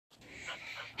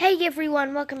Hey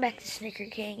everyone, welcome back to Snicker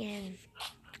King, and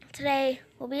today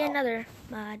will be another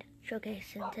mod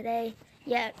showcase. And today,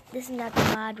 this is not the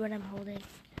mod what I'm holding.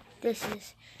 It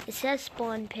says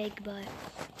spawn pig, but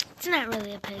it's not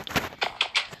really a pig.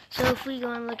 So if we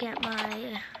go and look at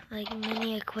my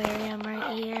mini aquarium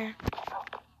right here.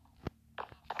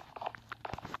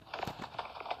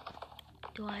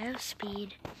 Do I have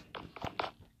speed?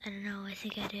 I don't know, I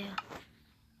think I do.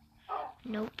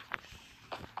 Nope.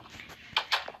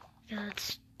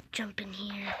 Let's jump in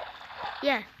here.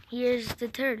 Yeah, here's the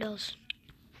turtles.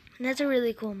 And that's a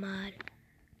really cool mod.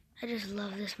 I just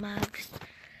love this mod because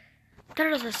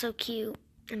turtles are so cute,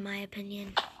 in my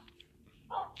opinion.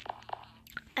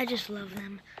 I just love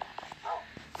them.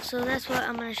 So that's what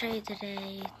I'm going to show you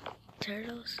today.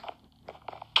 Turtles.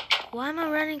 Why am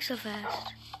I running so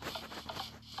fast?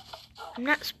 I'm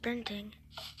not sprinting.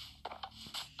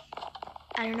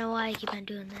 I don't know why I keep on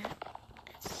doing that.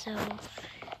 It's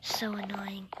so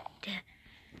annoying.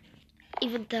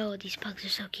 Even though these pugs are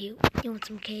so cute. You want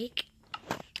some cake?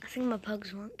 I think my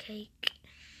pugs want cake.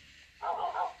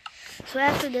 So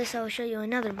after this, I will show you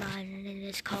another mod, and it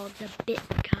is called the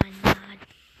Bitcoin mod.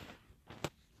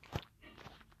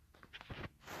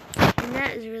 And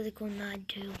that is a really cool mod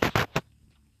too.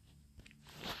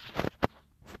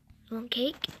 You want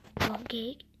cake? You want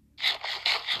cake?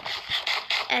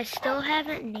 I still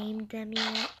haven't named them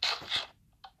yet.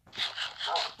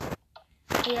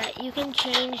 Yeah, you can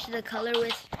change the color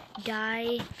with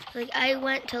dye. Like, I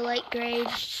went to light gray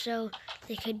so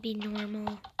they could be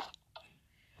normal.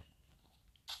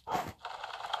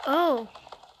 Oh,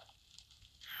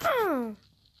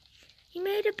 he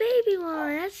made a baby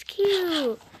one. That's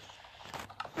cute.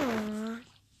 Aww.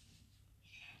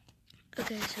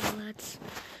 Okay, so let's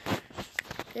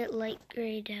get light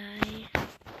gray dye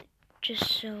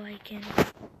just so I can...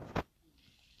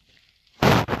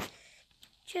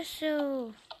 Just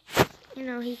so, you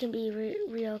know, he can be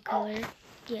real color.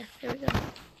 Yeah, there we go. Is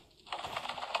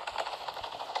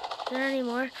there any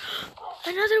more?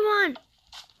 Another one!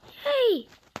 Hey!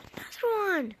 Another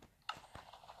one!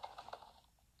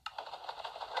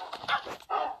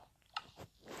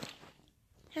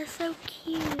 That's so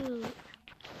cute.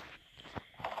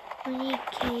 We need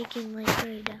cake and light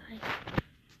gray dye.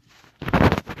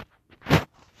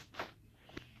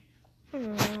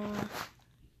 Aww.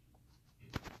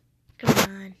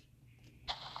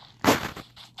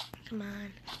 Come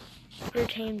on. You're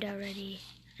tamed already.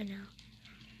 I know.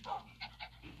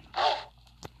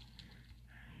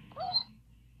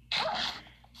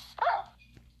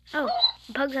 Oh,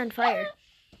 the pug's on fire.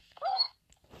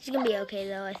 He's gonna be okay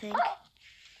though, I think.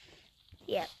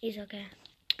 Yeah, he's okay.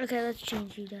 Okay, let's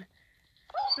change you to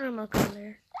normal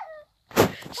color.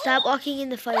 Stop walking in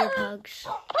the fire, pugs.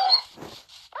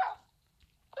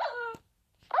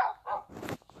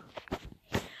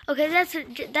 Okay,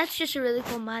 that's just a really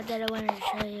cool mod that I wanted to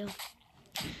show you.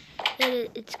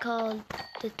 It's called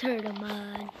the Turtle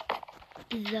mod.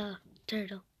 The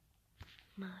Turtle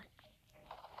mod.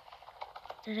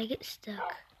 Did I get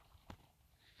stuck?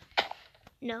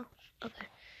 No? Okay.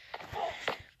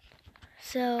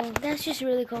 So that's just a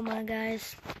really cool mod,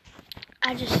 guys.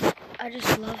 I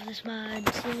just love this mod.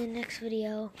 See you in the next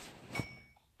video.